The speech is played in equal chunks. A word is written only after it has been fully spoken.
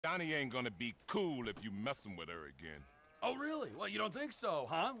Johnny ain't gonna be cool if you messing with her again. Oh, really? Well, you don't think so,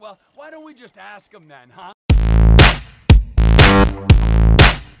 huh? Well, why don't we just ask him then, huh?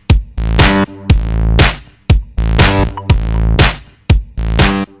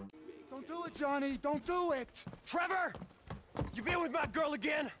 Don't do it, Johnny! Don't do it! Trevor! You been with my girl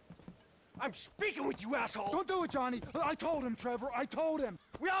again? I'm speaking with you, asshole! Don't do it, Johnny! I told him, Trevor, I told him!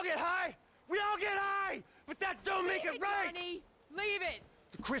 We all get high! We all get high! But that don't make it right! Johnny! Leave it!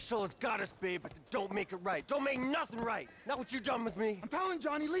 The crystal has got us, babe, but don't make it right. Don't make nothing right. Not what you done with me. I'm telling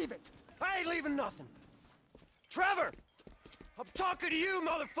Johnny, leave it! I ain't leaving nothing. Trevor! I'm talking to you,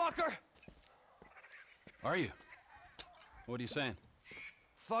 motherfucker! Are you? What are you saying?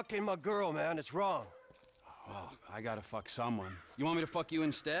 Fucking my girl, man. It's wrong. Well, I gotta fuck someone. You want me to fuck you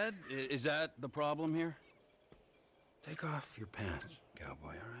instead? Is that the problem here? Take off your pants, cowboy,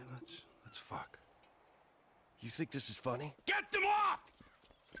 all right? Let's fuck. You think this is funny? Get them off!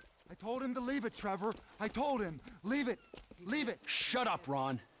 I told him to leave it, Trevor. I told him. Leave it. Leave it. Shut up,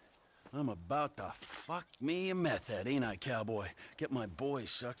 Ron. I'm about to fuck me a meth head, ain't I, cowboy? Get my boy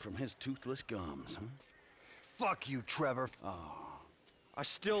sucked from his toothless gums, huh? Fuck you, Trevor. Oh. I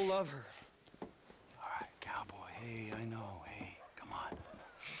still love her. All right, cowboy. Hey, I know. Hey, come on.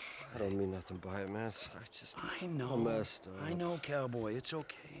 I don't mean nothing by it, man. I know. I'm messed up. I know, cowboy. It's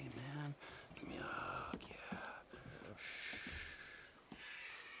okay, man. Give me a hug, yeah.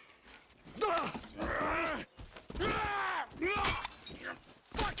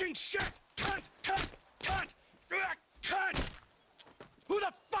 Fucking shit! Cut! Who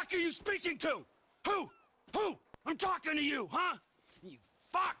the fuck are you speaking to? Who? I'm talking to you, huh? You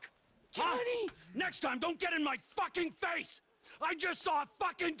fuck! Johnny! Huh? Next time, don't get in my fucking face! I just saw a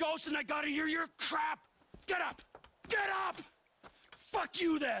fucking ghost and I gotta hear your crap! Get up! Get up! Fuck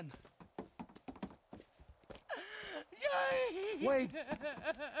you then! Johnny! Wait.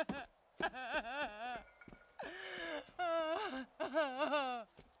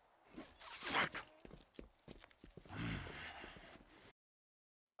 Fuck!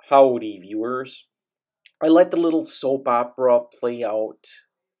 Howdy, viewers. I let the little soap opera play out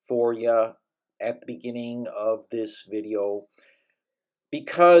for you at the beginning of this video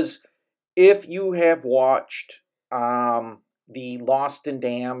because if you have watched the Lost and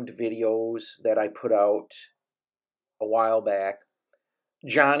Damned videos that I put out a while back,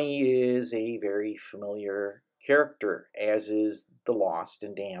 Johnny is a very familiar character, as is the Lost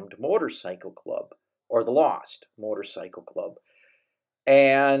and Damned Motorcycle Club, or the Lost Motorcycle Club.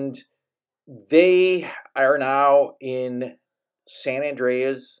 And they are now in San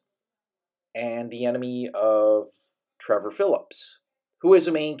Andreas and the enemy of Trevor Phillips, who is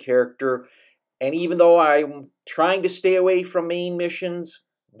a main character. And even though I'm trying to stay away from main missions,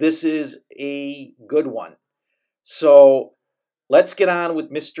 this is a good one. So let's get on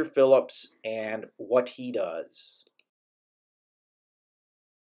with Mr. Phillips and what he does.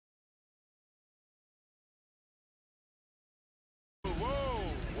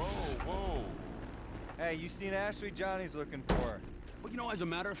 Hey, you seen Ashley? Johnny's looking for her. Well, you know, as a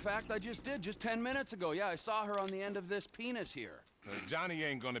matter of fact, I just did, just 10 minutes ago. Yeah, I saw her on the end of this penis here. Johnny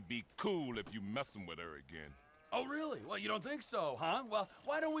ain't gonna be cool if you messing with her again. Oh, really? Well, you don't think so, huh? Well,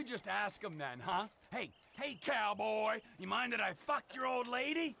 why don't we just ask him then, huh? Hey, cowboy, you mind that I fucked your old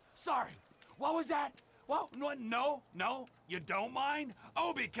lady? Sorry, what was that? Well, no, you don't mind?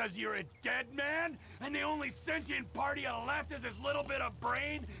 Oh, because you're a dead man? And the only sentient part you left is this little bit of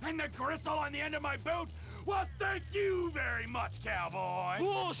brain and the gristle on the end of my boot? Well, thank you very much, cowboy.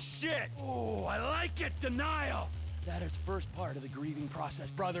 Bullshit! Oh, I like it, denial. That is first part of the grieving process,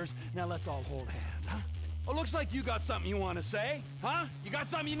 brothers. Now let's all hold hands, huh? Oh, looks like you got something you want to say, huh? You got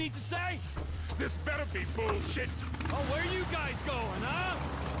something you need to say? This better be bullshit. Oh, where you guys going, huh?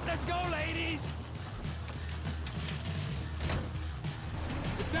 Let's go, ladies.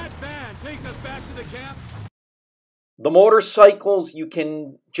 If that van takes us back to the camp... The motorcycles, you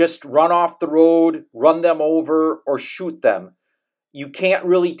can just run off the road, run them over, or shoot them. You can't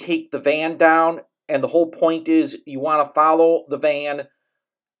really take the van down, and the whole point is you want to follow the van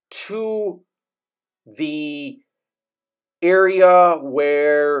to the area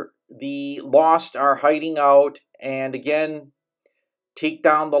where the Lost are hiding out, and again, take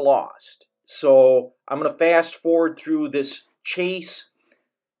down the Lost. So I'm going to fast forward through this chase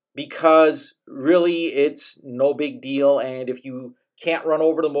because really it's no big deal, and if you can't run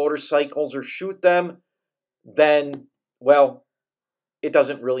over the motorcycles or shoot them, then, well, it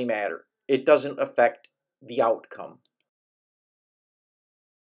doesn't really matter. It doesn't affect the outcome.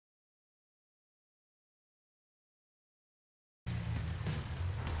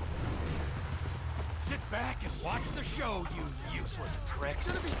 Sit back and watch the show, you useless pricks.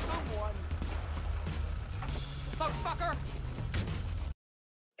 There's gonna be someone. Motherfucker!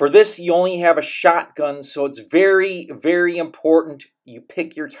 For this, you only have a shotgun, so it's very, very important you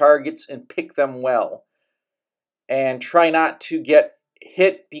pick your targets and pick them well. And try not to get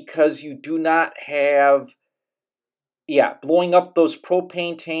hit because you do not have... Yeah, blowing up those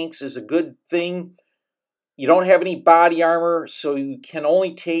propane tanks is a good thing. You don't have any body armor, so you can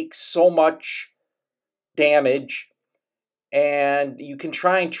only take so much damage. And you can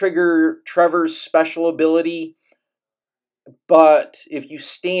try and trigger Trevor's special ability, but if you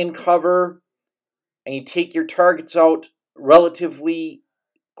stay in cover and you take your targets out relatively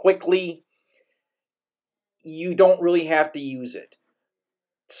quickly, you don't really have to use it.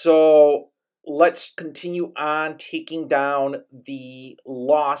 So let's continue on taking down the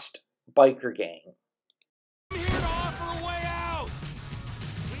lost biker gang. I'm here to offer a way out.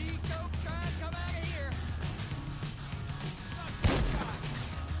 We don't try to come out of here.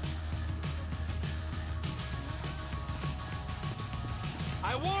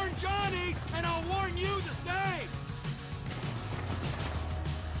 I warned Johnny, and I'll warn you the same.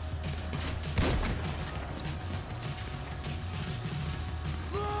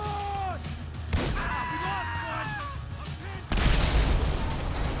 Lost! Ah, we lost one!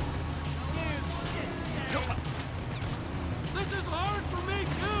 This is hard for me,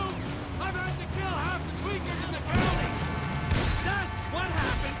 too. I've had to kill half the tweakers in the county. That's what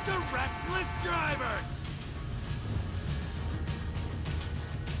happens to reckless drivers.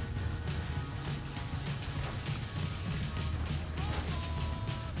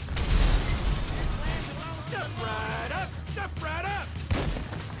 Step right up! Step right up!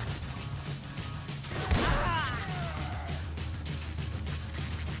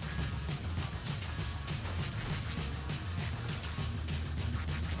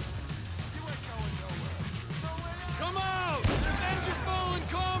 Come out! Avenge your fallen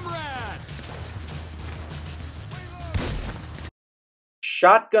comrade!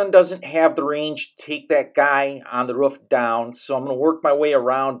 Shotgun doesn't have the range to take that guy on the roof down, so I'm going to work my way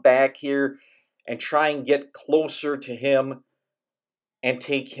around back here and try and get closer to him and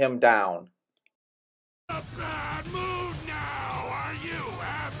take him down. A bad mood now! Are you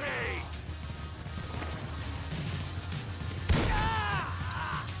happy?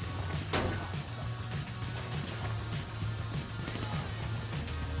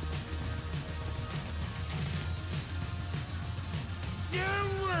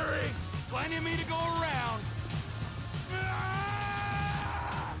 Don't worry! Plenty of me to go around.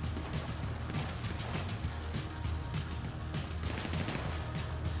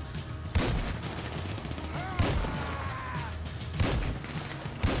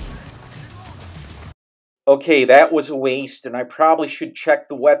 Okay, that was a waste, and I probably should check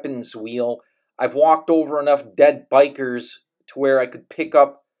the weapons wheel. I've walked over enough dead bikers to where I could pick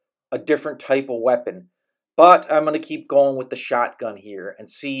up a different type of weapon. But I'm going to keep going with the shotgun here and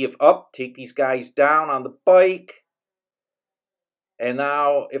see if, take these guys down on the bike. And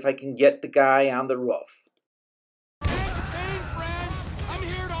now if I can get the guy on the roof. Entertain, friends! I'm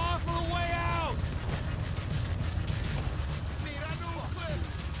here to offer a way out!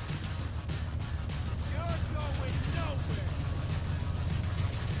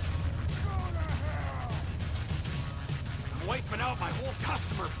 I'm wiping out my whole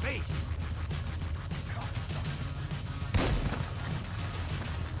customer base!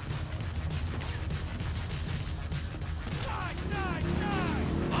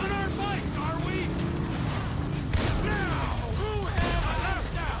 On our bikes, are we? Now, who have I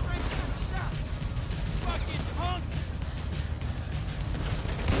left out? Fucking punk!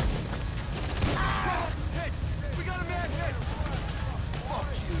 Hit! We got a man hit! Fuck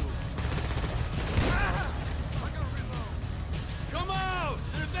you! I gotta reload. Come out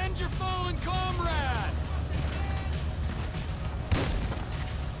and avenge your fallen comrade!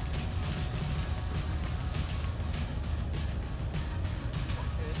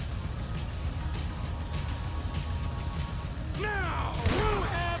 Now, who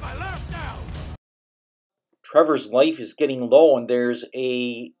have I left out? Trevor's life is getting low, and there's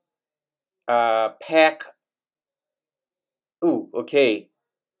a pack. Ooh, okay.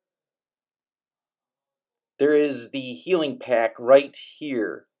 There is the healing pack right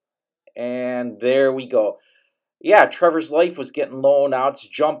here. And there we go. Yeah, Trevor's life was getting low. Now it's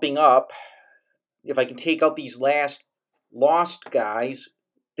jumping up. If I can take out these last lost guys,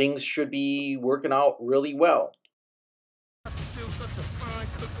 things should be working out really well. Still such a fine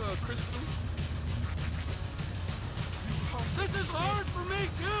cook, Crystal. This is hard for me,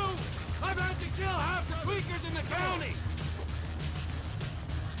 too! I've had to kill half the tweakers in the county!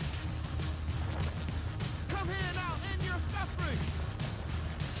 moving!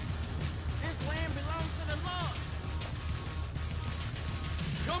 This land belongs to the Lord.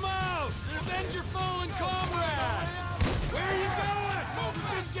 Come out and avenge your fallen comrade! Where are you going?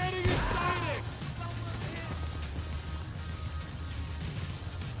 We're just getting excited!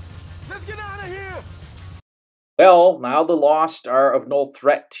 Let's get out of here! Well, now the Lost are of no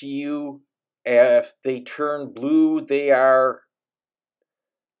threat to you. If they turn blue, they are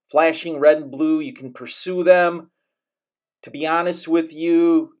flashing red and blue. You can pursue them. To be honest with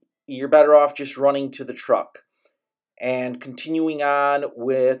you, you're better off just running to the truck and continuing on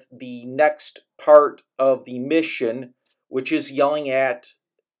with the next part of the mission, which is yelling at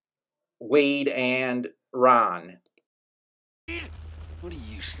Wade and Ron. What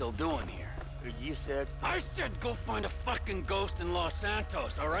are you still doing here? You said... I said go find a fucking ghost in Los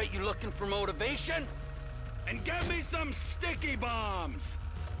Santos, alright? You looking for motivation? And get me some sticky bombs!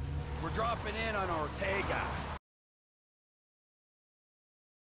 We're dropping in on Ortega.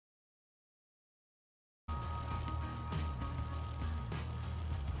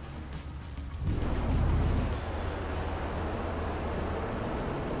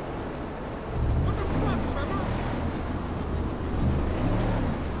 What the fuck, Trevor?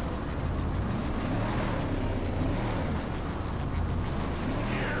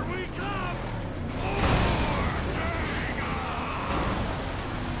 Here we come!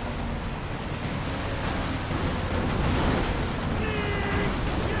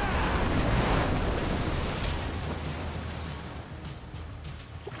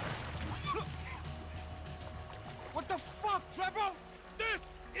 What the fuck, Trevor? This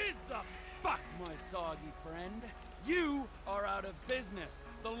is the fuck, my soggy friend. You are out of business.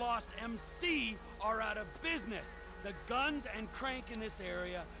 The Lost MC are out of business. The guns and crank in this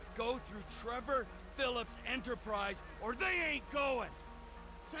area go through Trevor Phillips Enterprise, or they ain't going.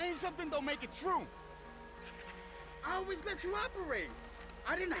 Saying something don't make it true. I always let you operate.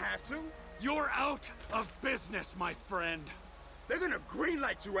 I didn't have to. You're out of business, my friend. They're gonna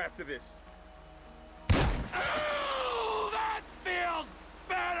greenlight you after this. Oh, that feels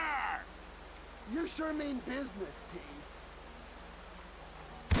better! You sure mean business, T.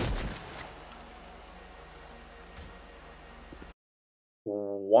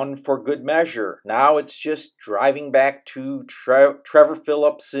 One for good measure. Now it's just driving back to Trevor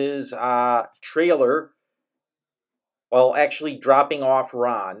Phillips's trailer. Well, actually dropping off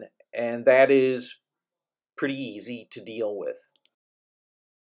Ron, and that is pretty easy to deal with.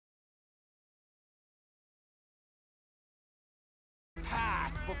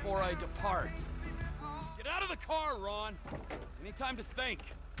 Path before I depart. Get out of the car, Ron. Any time to think.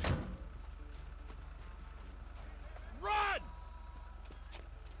 Run!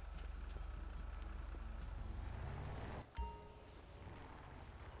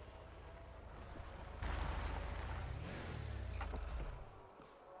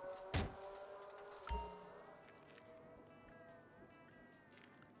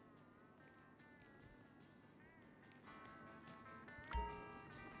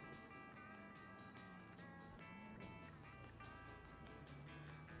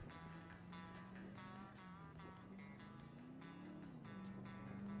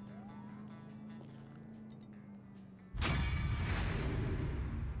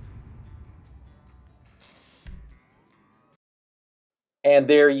 And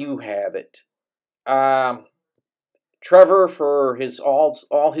there you have it. Trevor, for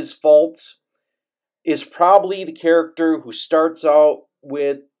all his faults, is probably the character who starts out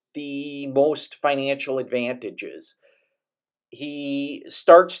with the most financial advantages. He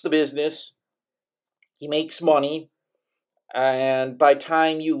starts the business, he makes money, and by the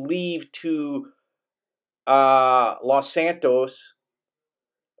time you leave to Los Santos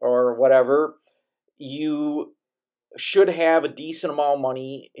or whatever, you should have a decent amount of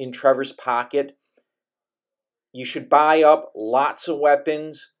money in Trevor's pocket. You should buy up lots of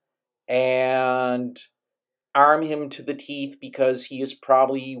weapons and arm him to the teeth because he is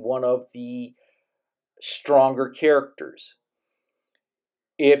probably one of the stronger characters.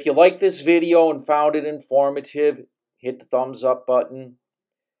 If you like this video and found it informative, hit the thumbs up button.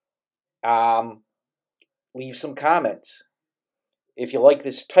 Leave some comments. If you like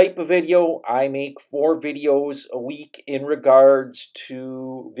this type of video, I make 4 videos a week in regards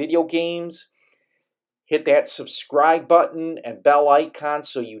to video games. Hit that subscribe button and bell icon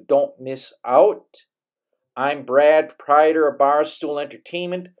so you don't miss out. I'm Brad, proprietor of Barstool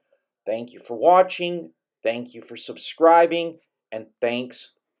Entertainment. Thank you for watching, thank you for subscribing, and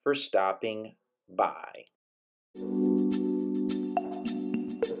thanks for stopping by.